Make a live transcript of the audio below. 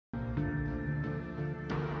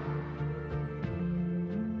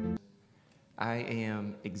I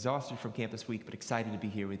am exhausted from camp this week, but excited to be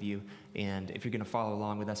here with you. And if you're going to follow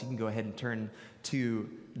along with us, you can go ahead and turn to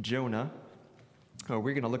Jonah. We're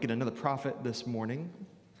going to look at another prophet this morning,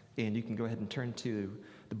 and you can go ahead and turn to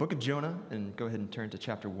the book of Jonah and go ahead and turn to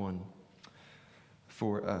chapter 1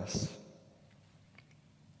 for us.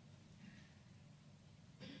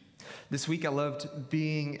 This week I loved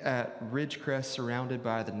being at Ridgecrest, surrounded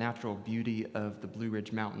by the natural beauty of the Blue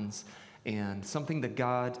Ridge Mountains. And something that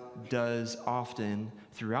God does often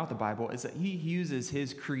throughout the Bible is that he uses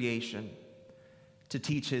his creation to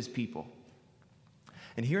teach his people.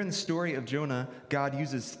 And here in the story of Jonah, God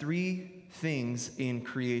uses three things in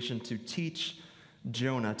creation to teach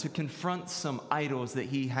Jonah, to confront some idols that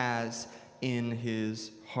he has in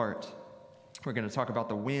his heart. We're going to talk about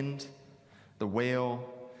the wind, the whale,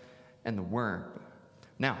 and the worm.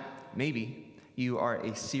 Now, maybe you are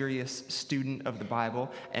a serious student of the Bible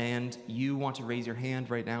and you want to raise your hand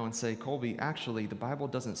right now and say, Colby, actually, the Bible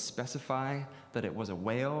doesn't specify that it was a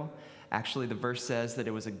whale. Actually, the verse says that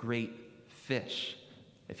it was a great fish.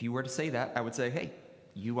 If you were to say that, I would say, hey,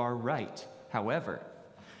 you are right. However,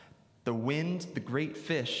 the wind, the great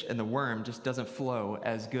fish, and the worm just doesn't flow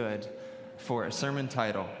as good for a sermon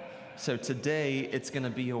title. So today, it's going to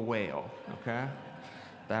be a whale, okay?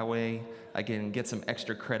 That way, I can get some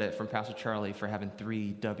extra credit from Pastor Charlie for having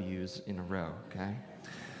 3 W's in a row, okay?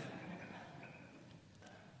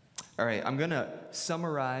 All right, I'm going to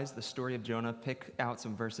summarize the story of Jonah, pick out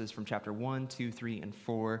some verses from chapter 1, 2, 3, and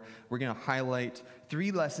 4. We're going to highlight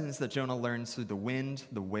 3 lessons that Jonah learns through the wind,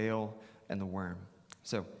 the whale, and the worm.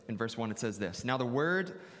 So, in verse 1, it says this: Now the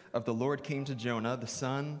word of the Lord came to Jonah, the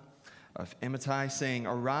son of Amittai, saying,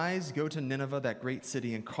 Arise, go to Nineveh, that great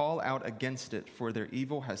city, and call out against it, for their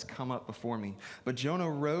evil has come up before me. But Jonah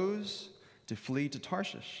rose to flee to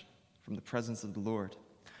Tarshish from the presence of the Lord.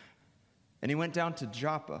 And he went down to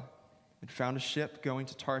Joppa and found a ship going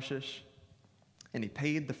to Tarshish, and he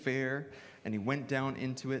paid the fare, and he went down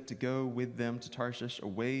into it to go with them to Tarshish,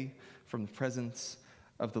 away from the presence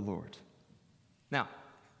of the Lord. Now,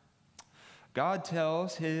 God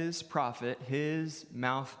tells his prophet, his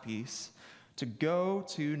mouthpiece, to go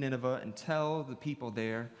to Nineveh and tell the people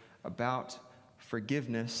there about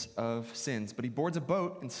forgiveness of sins. But he boards a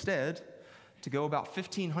boat instead to go about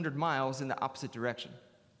 1,500 miles in the opposite direction.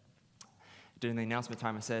 During the announcement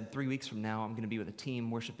time, I said 3 weeks from now, I'm going to be with a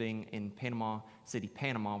team worshiping in Panama City,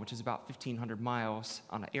 Panama, which is about 1,500 miles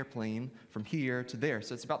on an airplane from here to there.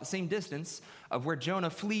 So it's about the same distance of where Jonah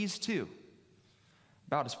flees to.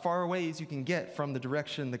 About as far away as you can get from the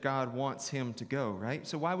direction that God wants him to go, right?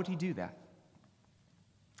 So why would he do that?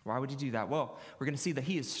 Why would he do that? Well, we're going to see that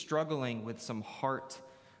he is struggling with some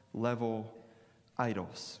heart-level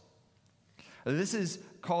idols. This is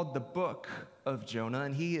called the book of Jonah,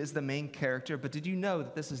 and he is the main character. But did you know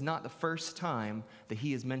that this is not the first time that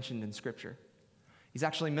he is mentioned in Scripture? He's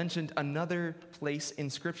actually mentioned another place in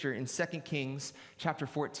Scripture in 2 Kings chapter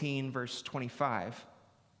 14, verse 25.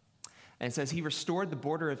 And it says, he restored the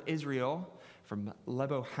border of Israel from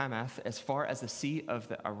Lebo Hamath as far as the sea of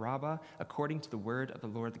the Arabah, according to the word of the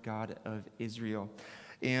Lord, the God of Israel.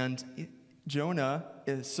 And Jonah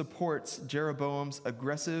supports Jeroboam's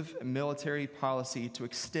aggressive military policy to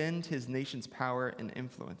extend his nation's power and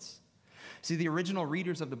influence. See, the original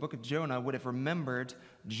readers of the book of Jonah would have remembered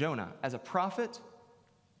Jonah as a prophet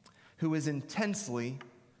who is intensely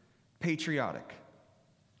patriotic.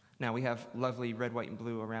 Now, we have lovely red, white, and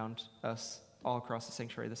blue around us all across the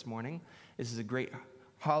sanctuary this morning. This is a great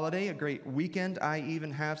holiday, a great weekend. I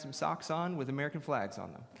even have some socks on with American flags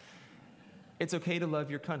on them. It's okay to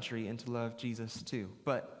love your country and to love Jesus too.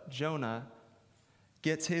 But Jonah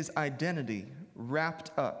gets his identity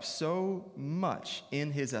wrapped up so much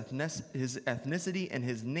in his ethnicity and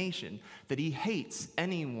his nation that he hates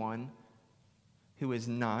anyone who is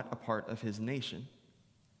not a part of his nation.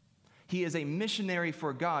 He is a missionary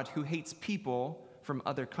for God who hates people from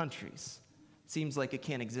other countries. Seems like it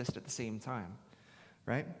can't exist at the same time,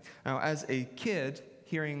 right? Now, as a kid,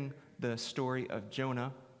 hearing the story of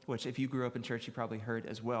Jonah, which if you grew up in church, you probably heard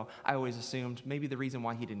as well, I always assumed maybe the reason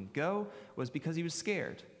why he didn't go was because he was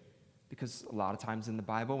scared. Because a lot of times in the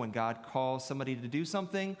Bible, when God calls somebody to do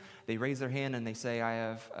something, they raise their hand and they say, I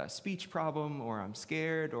have a speech problem, or I'm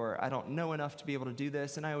scared, or I don't know enough to be able to do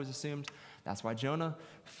this. And I always assumed that's why Jonah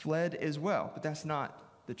fled as well. But that's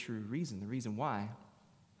not the true reason. The reason why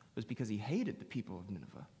was because he hated the people of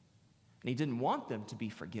Nineveh. And he didn't want them to be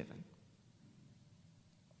forgiven.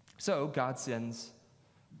 So God sends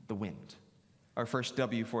the wind. Our first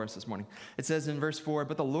W for us this morning. It says in verse 4,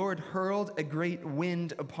 But the Lord hurled a great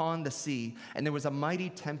wind upon the sea, and there was a mighty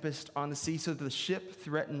tempest on the sea, so that the ship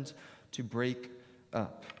threatened to break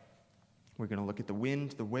up. We're going to look at the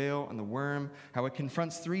wind, the whale, and the worm, how it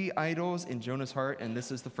confronts three idols in Jonah's heart, and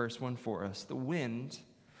this is the first one for us. The wind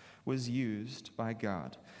was used by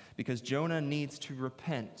God because Jonah needs to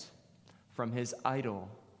repent from his idol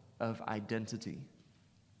of identity.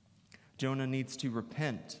 Jonah needs to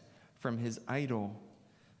repent from his idol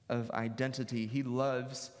of identity. He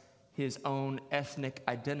loves his own ethnic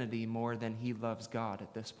identity more than he loves God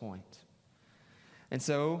at this point. And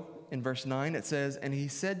so, in verse 9, it says, "And he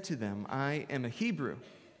said to them, I am a Hebrew,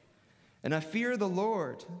 and I fear the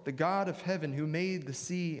Lord, the God of heaven, who made the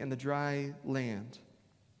sea and the dry land."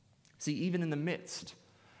 See, even in the midst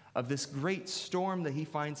of this great storm that he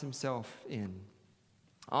finds himself in,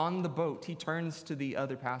 on the boat, he turns to the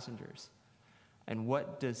other passengers. And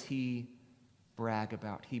what does he brag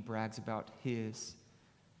about? He brags about his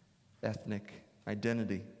ethnic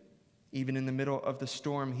identity. Even in the middle of the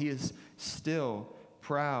storm, he is still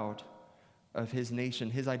proud of his nation.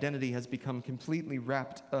 His identity has become completely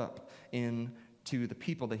wrapped up into the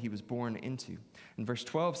people that he was born into. And verse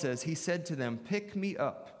 12 says, "He said to them, 'Pick me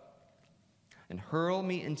up and hurl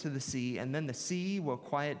me into the sea, and then the sea will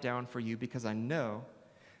quiet down for you, because I know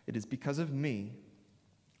it is because of me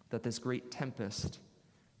that this great tempest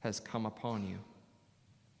has come upon you.'"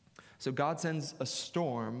 So God sends a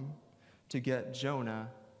storm to get Jonah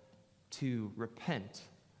to repent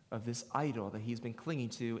of this idol that he's been clinging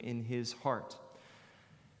to in his heart.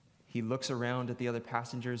 He looks around at the other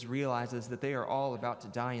passengers, realizes that they are all about to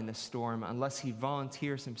die in this storm unless he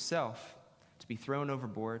volunteers himself to be thrown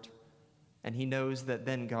overboard, and he knows that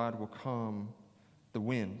then God will calm the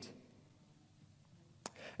wind.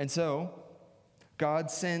 And so,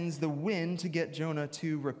 God sends the wind to get Jonah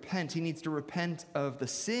to repent. He needs to repent of the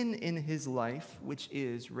sin in his life, which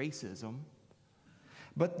is racism.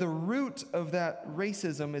 But the root of that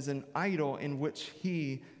racism is an idol in which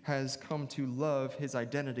he has come to love his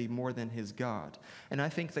identity more than his God. And I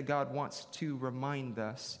think that God wants to remind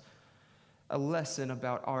us a lesson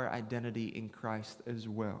about our identity in Christ as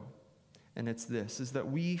well. And it's this, is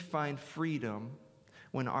that we find freedom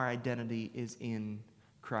when our identity is in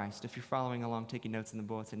Christ. If you're following along, taking notes in the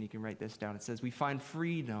bulletin, you can write this down. It says, we find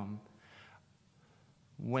freedom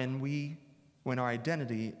when our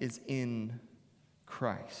identity is in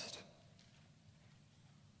Christ.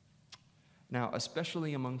 Now,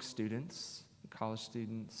 especially among students, college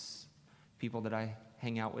students, people that I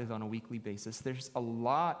hang out with on a weekly basis, there's a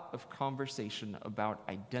lot of conversation about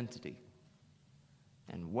identity.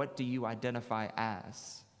 And what do you identify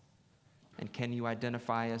as? And can you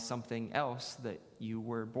identify as something else that you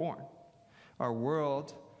were born? Our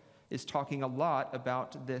world is talking a lot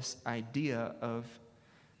about this idea of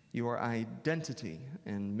your identity.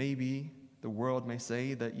 And maybe the world may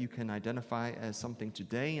say that you can identify as something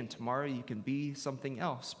today, and tomorrow you can be something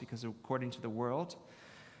else, because according to the world,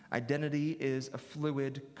 identity is a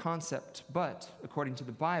fluid concept. But according to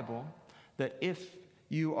the Bible, that if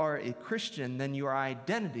you are a Christian, then your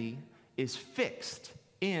identity is fixed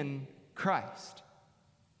in Christ.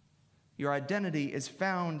 Your identity is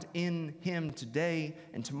found in Him today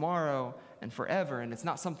and tomorrow and forever, and it's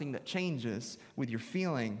not something that changes with your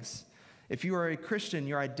feelings. If you are a Christian,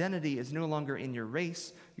 your identity is no longer in your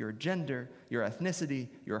race, your gender, your ethnicity,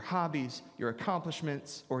 your hobbies, your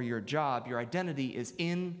accomplishments, or your job. Your identity is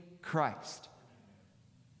in Christ.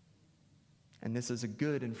 And this is a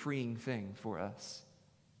good and freeing thing for us.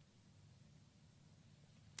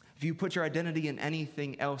 If you put your identity in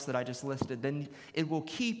anything else that I just listed, then it will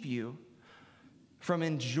keep you from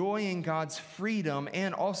enjoying God's freedom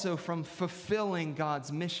and also from fulfilling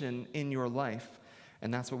God's mission in your life.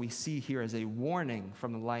 And that's what we see here as a warning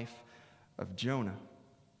from the life of Jonah.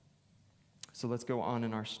 So let's go on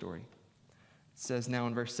in our story. It says now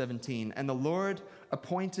in verse 17, "And the Lord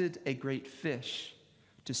appointed a great fish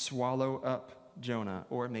to swallow up Jonah."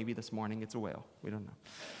 Or maybe this morning it's a whale. We don't know.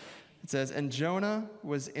 It says, "And Jonah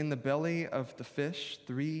was in the belly of the fish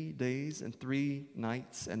 3 days and 3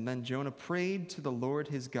 nights. And then Jonah prayed to the Lord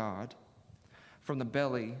his God from the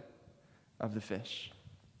belly of the fish."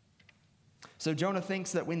 So Jonah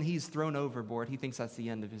thinks that when he's thrown overboard, he thinks that's the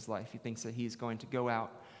end of his life. He thinks that he's going to go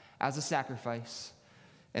out as a sacrifice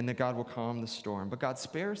and that God will calm the storm. But God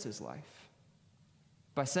spares his life.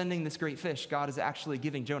 By sending this great fish, God is actually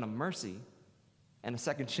giving Jonah mercy and a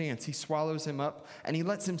second chance. He swallows him up, and he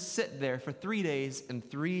lets him sit there for 3 days and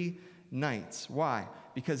 3 nights. Why?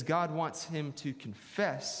 Because God wants him to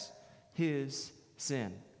confess his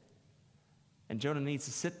sin. And Jonah needs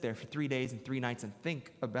to sit there for 3 days and 3 nights and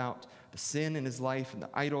think about the sin in his life and the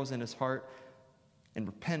idols in his heart and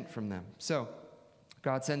repent from them. So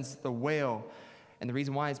God sends the whale, and the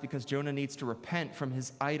reason why is because Jonah needs to repent from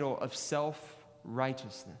his idol of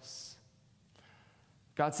self-righteousness.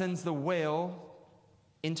 God sends the whale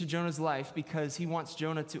into Jonah's life because he wants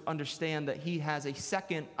Jonah to understand that he has a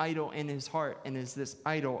second idol in his heart, and is this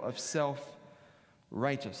idol of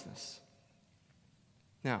self-righteousness.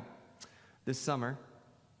 Now, this summer,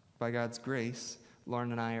 by God's grace,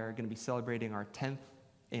 Lauren and I are going to be celebrating our 10th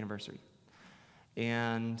anniversary.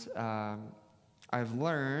 And I've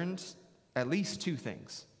learned at least 2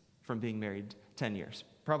 things from being married 10 years.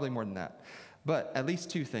 Probably more than that. But at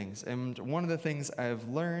least 2 things. And one of the things I've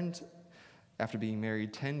learned after being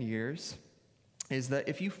married 10 years is that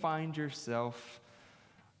if you find yourself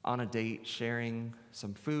on a date sharing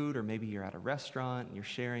some food, or maybe you're at a restaurant and you're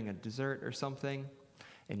sharing a dessert or something,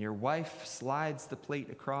 and your wife slides the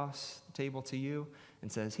plate across the table to you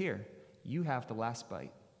and says, "Here, you have the last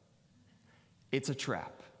bite," it's a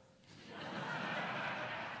trap.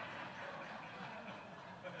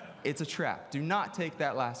 It's a trap. Do not take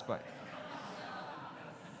that last bite.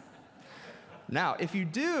 Now, if you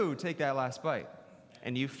do take that last bite,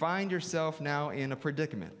 and you find yourself now in a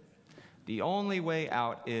predicament, the only way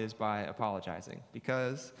out is by apologizing,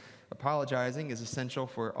 because apologizing is essential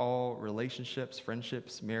for all relationships,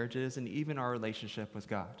 friendships, marriages, and even our relationship with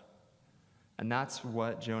God. And that's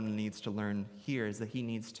what Jonah needs to learn here, is that he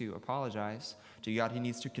needs to apologize to God. He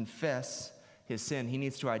needs to confess his sin. He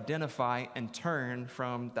needs to identify and turn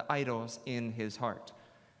from the idols in his heart.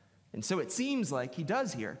 And so it seems like he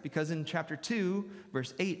does here, because in chapter 2,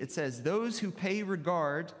 verse 8, it says, "Those who pay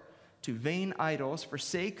regard to vain idols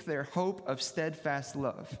forsake their hope of steadfast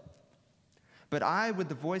love. But I, with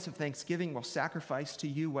the voice of thanksgiving, will sacrifice to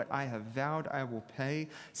you what I have vowed I will pay.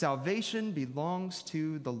 Salvation belongs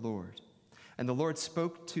to the Lord." And the Lord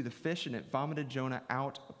spoke to the fish, and it vomited Jonah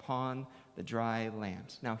out upon the dry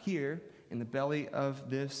land. Now here, in the belly of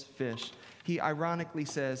this fish, he ironically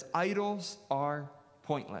says, idols are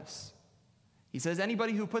pointless. He says,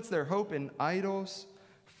 anybody who puts their hope in idols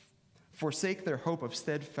forsake their hope of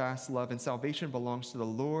steadfast love, and salvation belongs to the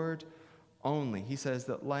Lord only. He says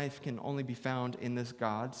that life can only be found in this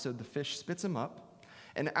God. So the fish spits him up,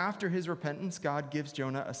 and after his repentance, God gives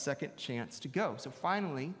Jonah a second chance to go. So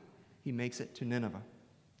finally, he makes it to Nineveh.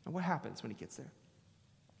 And what happens when he gets there?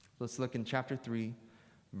 Let's look in chapter 3,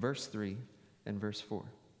 verse 3 and verse 4.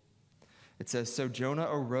 It says, "So Jonah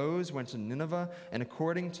arose, went to Nineveh, and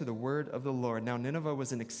according to the word of the Lord." Now Nineveh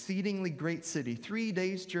was an exceedingly great city, 3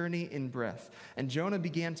 days' journey in breadth. And Jonah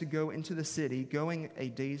began to go into the city, going a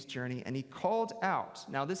day's journey, and he called out.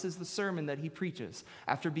 Now this is the sermon that he preaches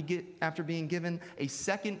after being given a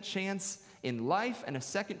second chance in life and a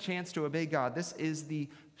second chance to obey God. This is the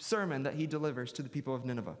sermon that he delivers to the people of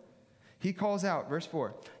Nineveh. He calls out, verse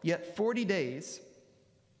 4, "Yet 40 days,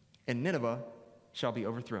 and Nineveh shall be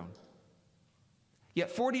overthrown." Yet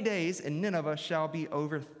 40 days, and Nineveh shall be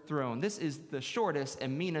overthrown. This is the shortest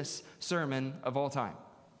and meanest sermon of all time.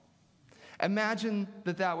 Imagine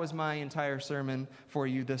that was my entire sermon for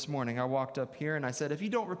you this morning. I walked up here and I said, if you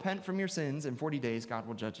don't repent from your sins in 40 days, God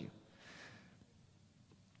will judge you.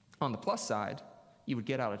 On the plus side, you would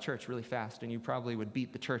get out of church really fast, and you probably would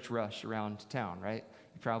beat the church rush around town, right?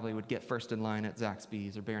 You probably would get first in line at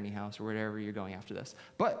Zaxby's or Barney House or wherever you're going after this.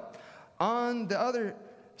 But on the other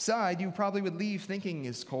side, you probably would leave thinking,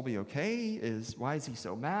 is Colby okay? Why is he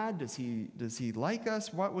so mad? Does he like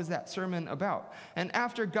us? What was that sermon about? And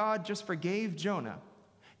after God just forgave Jonah,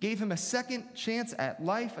 gave him a second chance at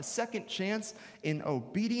life, a second chance in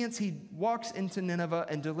obedience, he walks into Nineveh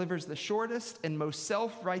and delivers the shortest and most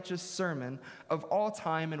self-righteous sermon of all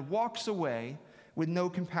time, and walks away with no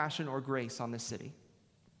compassion or grace on this city.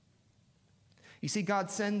 You see, God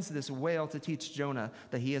sends this whale to teach Jonah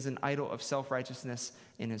that he has an idol of self-righteousness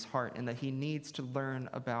in his heart, and that he needs to learn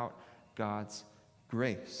about God's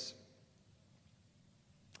grace.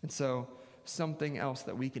 And so, something else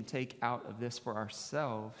that we can take out of this for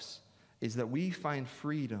ourselves is that we find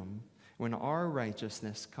freedom when our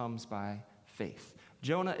righteousness comes by faith.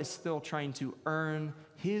 Jonah is still trying to earn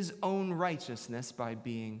his own righteousness by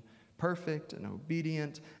being perfect and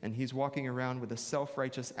obedient, and he's walking around with a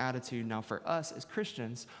self-righteous attitude. Now, for us as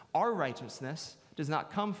Christians, our righteousness does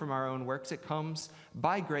not come from our own works. It comes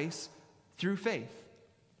by grace through faith.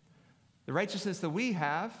 The righteousness that we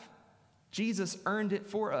have, Jesus earned it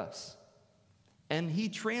for us, and he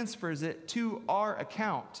transfers it to our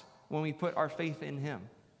account when we put our faith in him.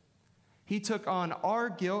 He took on our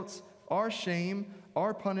guilt, our shame,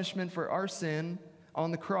 our punishment for our sin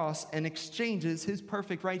on the cross, and exchanges his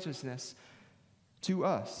perfect righteousness to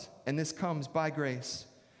us. And this comes by grace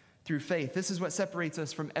through faith. This is what separates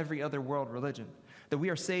us from every other world religion, that we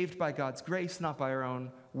are saved by God's grace, not by our own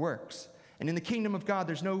works. And in the kingdom of God,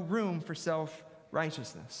 there's no room for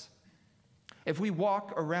self-righteousness. If we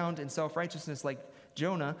walk around in self-righteousness like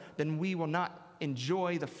Jonah, then we will not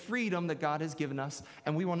enjoy the freedom that God has given us,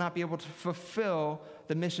 and we will not be able to fulfill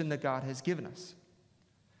the mission that God has given us.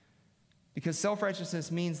 Because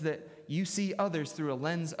self-righteousness means that you see others through a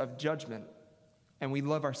lens of judgment, and we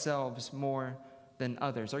love ourselves more than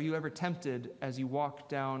others. Are you ever tempted as you walk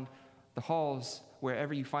down the halls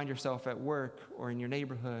wherever you find yourself at work or in your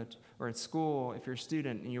neighborhood or at school, if you're a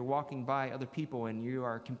student and you're walking by other people and you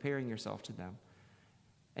are comparing yourself to them,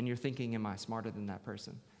 and you're thinking, am I smarter than that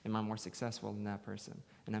person? Am I more successful than that person?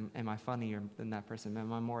 And am I funnier than that person?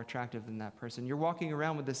 Am I more attractive than that person? You're walking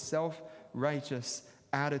around with this self-righteous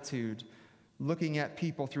attitude, looking at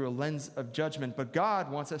people through a lens of judgment, but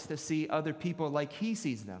God wants us to see other people like he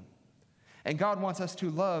sees them. And God wants us to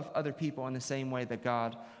love other people in the same way that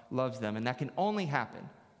God loves them. And that can only happen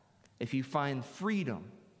if you find freedom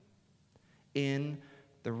in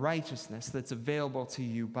the righteousness that's available to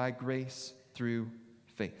you by grace through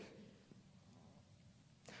faith.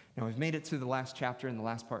 Now, we've made it to the last chapter and the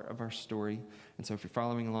last part of our story. And so if you're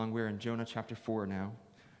following along, we're in Jonah chapter 4 now.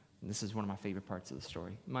 And this is one of my favorite parts of the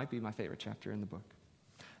story. It might be my favorite chapter in the book.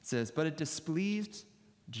 It says, but it displeased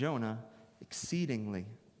Jonah exceedingly.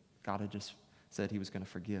 God had just said he was going to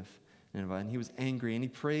forgive Nineveh, and he was angry, and he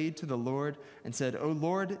prayed to the Lord and said, O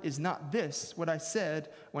Lord, is not this what I said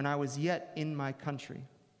when I was yet in my country?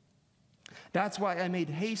 That's why I made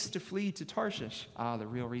haste to flee to Tarshish. The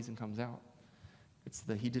real reason comes out. It's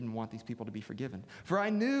that he didn't want these people to be forgiven. For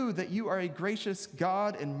I knew that you are a gracious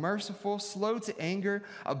God and merciful, slow to anger,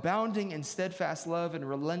 abounding in steadfast love, and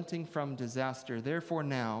relenting from disaster. Therefore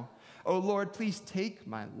now, O Lord, please take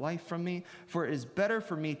my life from me, for it is better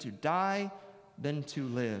for me to die than to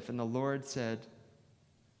live. And the Lord said,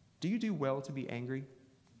 do you do well to be angry?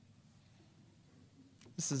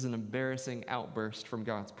 This is an embarrassing outburst from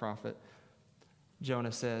God's prophet.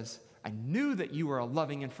 Jonah says, I knew that you were a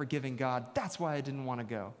loving and forgiving God. That's why I didn't want to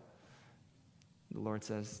go. The Lord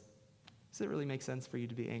says, does it really make sense for you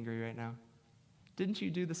to be angry right now? Didn't you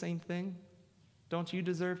do the same thing? Don't you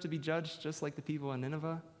deserve to be judged just like the people in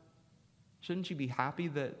Nineveh? Shouldn't you be happy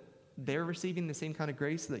that they're receiving the same kind of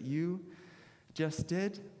grace that you just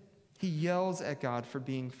did? He yells at God for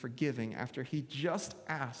being forgiving after he just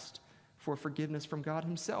asked for forgiveness from God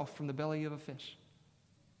himself from the belly of a fish.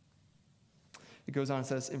 It goes on and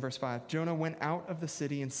says in verse 5, Jonah went out of the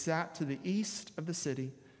city and sat to the east of the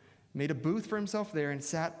city, made a booth for himself there, and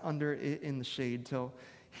sat under it in the shade till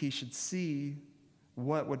he should see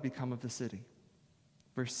what would become of the city.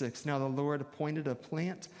 Verse 6, now the Lord appointed a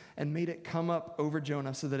plant and made it come up over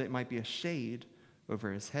Jonah so that it might be a shade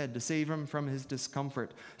over his head to save him from his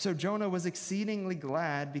discomfort. So Jonah was exceedingly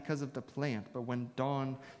glad because of the plant. But when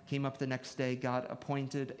dawn came up the next day, God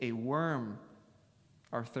appointed a worm,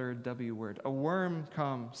 our third W word. A worm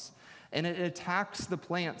comes, and it attacks the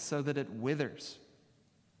plant so that it withers.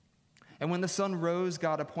 And when the sun rose,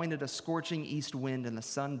 God appointed a scorching east wind, and the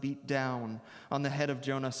sun beat down on the head of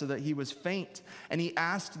Jonah so that he was faint. And he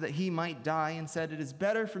asked that he might die and said, it is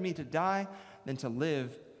better for me to die than to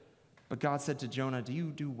live. But God said to Jonah, do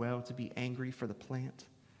you do well to be angry for the plant?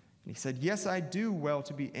 And he said, yes, I do well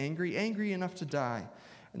to be angry, angry enough to die.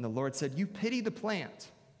 And the Lord said, you pity the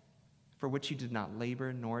plant for which you did not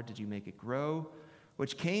labor, nor did you make it grow,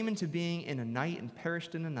 which came into being in a night and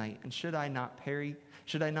perished in a night. And should I not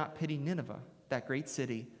pity Nineveh, that great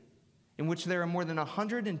city, in which there are more than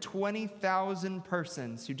 120,000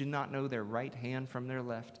 persons who do not know their right hand from their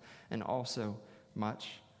left, and also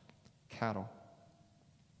much cattle?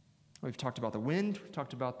 We've talked about the wind, we've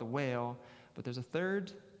talked about the whale, but there's a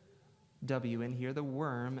third W in here, the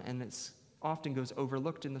worm, and it often goes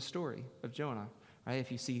overlooked in the story of Jonah. Right?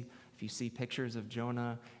 If you see pictures of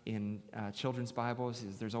Jonah in children's Bibles,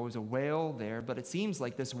 there's always a whale there, but it seems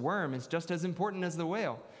like this worm is just as important as the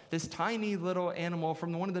whale. This tiny little animal,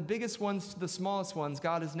 from one of the biggest ones to the smallest ones,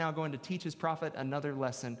 God is now going to teach his prophet another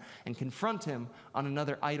lesson and confront him on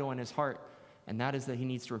another idol in his heart, and that is that he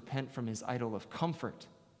needs to repent from his idol of comfort.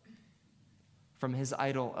 From his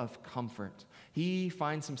idol of comfort. He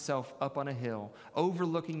finds himself up on a hill,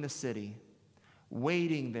 overlooking the city,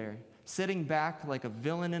 waiting there, sitting back like a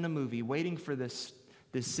villain in a movie, waiting for this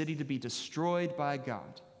city to be destroyed by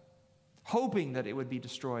God, hoping that it would be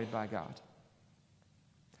destroyed by God.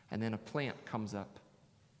 And then a plant comes up,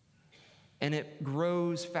 and it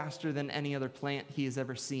grows faster than any other plant he has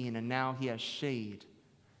ever seen, and now he has shade,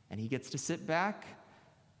 and he gets to sit back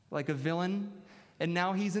like a villain. And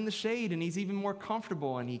now he's in the shade, and he's even more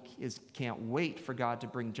comfortable, and he can't wait for God to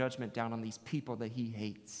bring judgment down on these people that he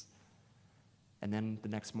hates. And then the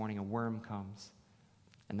next morning, a worm comes,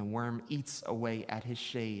 and the worm eats away at his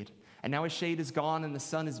shade And now his shade is gone and the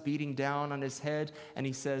sun is beating down on his head. And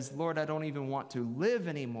he says, Lord, I don't even want to live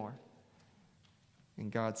anymore.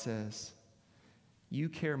 And God says, you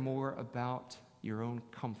care more about your own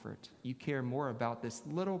comfort. You care more about this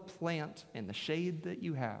little plant and the shade that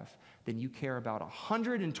you have than you care about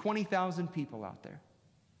 120,000 people out there.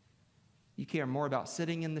 You care more about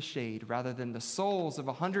sitting in the shade rather than the souls of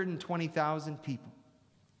 120,000 people.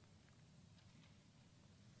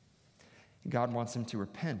 God wants him to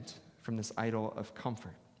repent from this idol of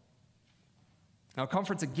comfort. Now,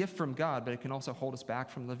 comfort's a gift from God, but it can also hold us back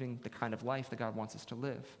from living the kind of life that God wants us to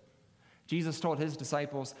live. Jesus told his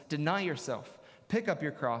disciples, deny yourself, pick up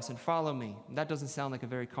your cross, and follow me. And that doesn't sound like a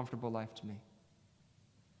very comfortable life to me.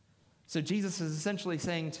 So Jesus is essentially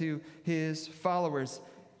saying to his followers,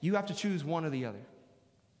 you have to choose one or the other.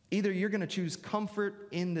 Either you're going to choose comfort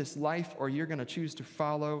in this life or you're going to choose to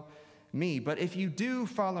follow me. But if you do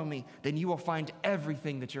follow me, then you will find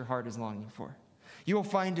everything that your heart is longing for. You will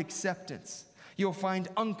find acceptance. You'll find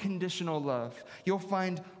unconditional love. You'll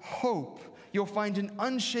find hope. You'll find an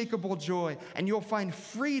unshakable joy. And you'll find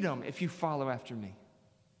freedom if you follow after me.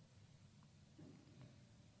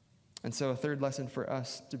 And so a third lesson for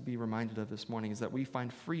us to be reminded of this morning is that we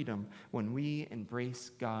find freedom when we embrace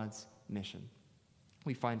God's mission.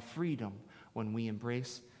 We find freedom when we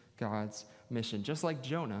embrace God's mission. Just like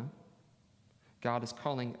Jonah, God is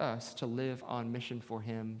calling us to live on mission for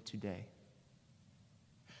him today.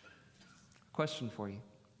 Question for you.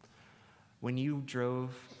 When you drove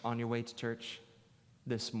on your way to church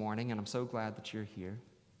this morning, and I'm so glad that you're here,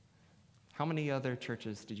 how many other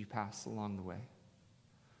churches did you pass along the way?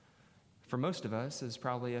 For most of us, it's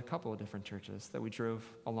probably a couple of different churches that we drove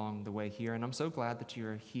along the way here, and I'm so glad that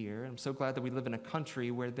you're here. I'm so glad that we live in a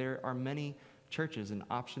country where there are many churches and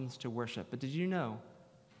options to worship. But did you know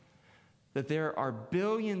that there are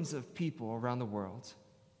billions of people around the world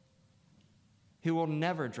who will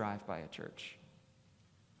never drive by a church?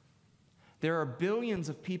 There are billions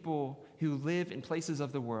of people who live in places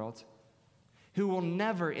of the world who will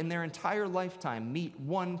never in their entire lifetime meet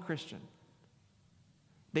one Christian.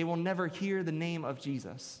 They will never hear the name of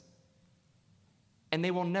Jesus. And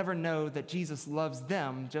they will never know that Jesus loves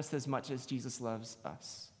them just as much as Jesus loves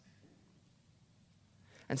us.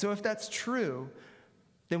 And so if that's true,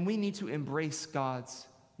 then we need to embrace God's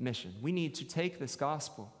mission. We need to take this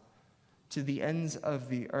gospel to the ends of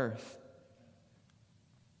the earth.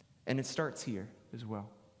 And it starts here as well.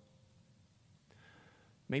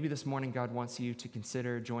 Maybe this morning God wants you to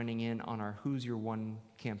consider joining in on our Who's Your One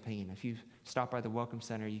campaign. If you stop by the Welcome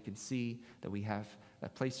Center, you can see that we have a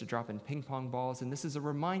place to drop in ping pong balls. And this is a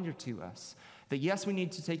reminder to us that yes, we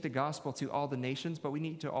need to take the gospel to all the nations, but we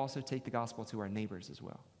need to also take the gospel to our neighbors as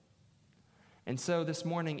well. And so this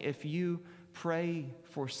morning, if you pray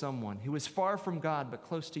for someone who is far from God but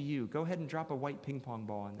close to you, go ahead and drop a white ping pong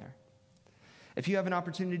ball in there. If you have an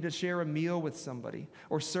opportunity to share a meal with somebody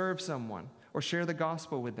or serve someone or share the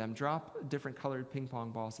gospel with them, drop different colored ping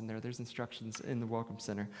pong balls in there. There's instructions in the Welcome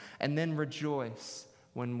Center. And then rejoice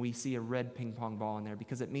when we see a red ping pong ball in there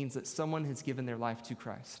because it means that someone has given their life to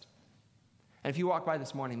Christ. And if you walk by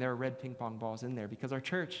this morning, there are red ping pong balls in there because our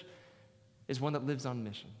church is one that lives on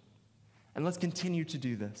mission. And let's continue to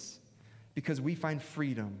do this because we find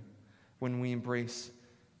freedom when we embrace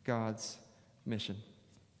God's mission.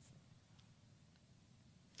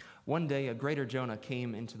 One day, a greater Jonah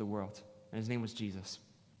came into the world, and his name was Jesus.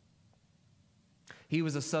 He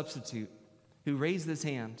was a substitute who raised his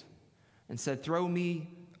hand and said, "Throw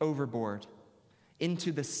me overboard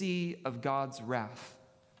into the sea of God's wrath,"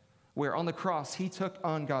 where on the cross he took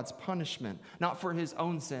on God's punishment, not for his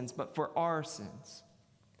own sins, but for our sins.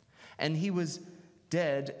 And he was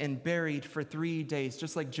dead and buried for 3 days,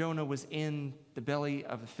 just like Jonah was in the belly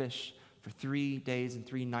of a fish for 3 days and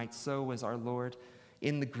 3 nights. So was our Lord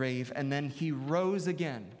in the grave. And then he rose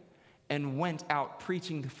again and went out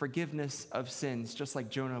preaching the forgiveness of sins, just like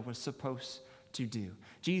Jonah was supposed to do.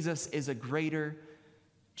 Jesus is a greater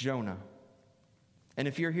Jonah. And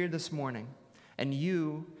if you're here this morning and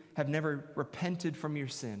you have never repented from your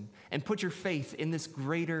sin and put your faith in this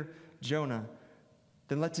greater Jonah,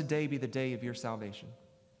 then let today be the day of your salvation.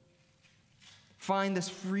 Find this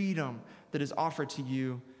freedom that is offered to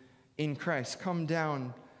you in Christ. Come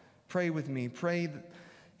down, pray with me. Pray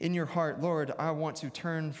in your heart, Lord, I want to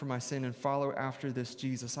turn from my sin and follow after this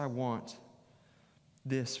Jesus. I want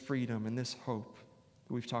this freedom and this hope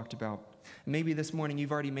that we've talked about. Maybe this morning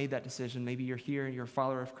you've already made that decision. Maybe you're here, you're a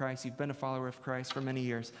follower of Christ, you've been a follower of Christ for many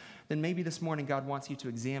years. Then maybe this morning God wants you to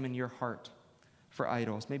examine your heart for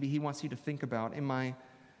idols. Maybe he wants you to think about,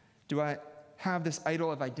 do I have this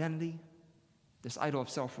idol of identity, this idol of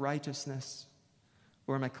self-righteousness,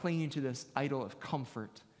 Or am I clinging to this idol of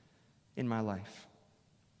comfort in my life?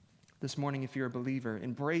 This morning, if you're a believer,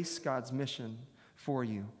 embrace God's mission for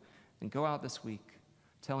you and go out this week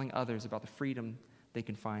telling others about the freedom they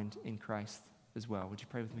can find in Christ as well. Would you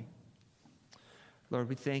pray with me? Lord,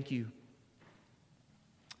 we thank you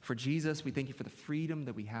for Jesus. We thank you for the freedom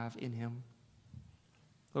that we have in him.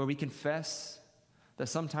 Lord, we confess that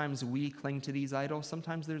sometimes we cling to these idols.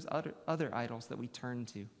 Sometimes there's other idols that we turn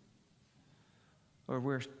to. Lord,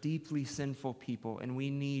 we're deeply sinful people, and we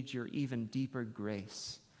need your even deeper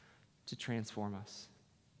grace to transform us.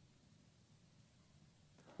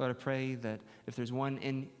 Lord, I pray that if there's one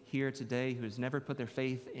in here today who has never put their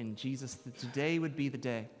faith in Jesus, that today would be the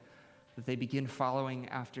day that they begin following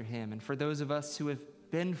after him. And for those of us who have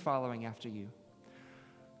been following after you,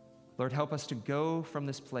 Lord, help us to go from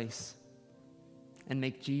this place and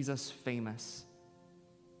make Jesus famous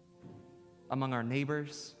among our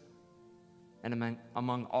neighbors and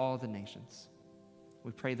among all the nations.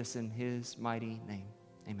 We pray this in his mighty name.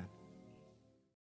 Amen.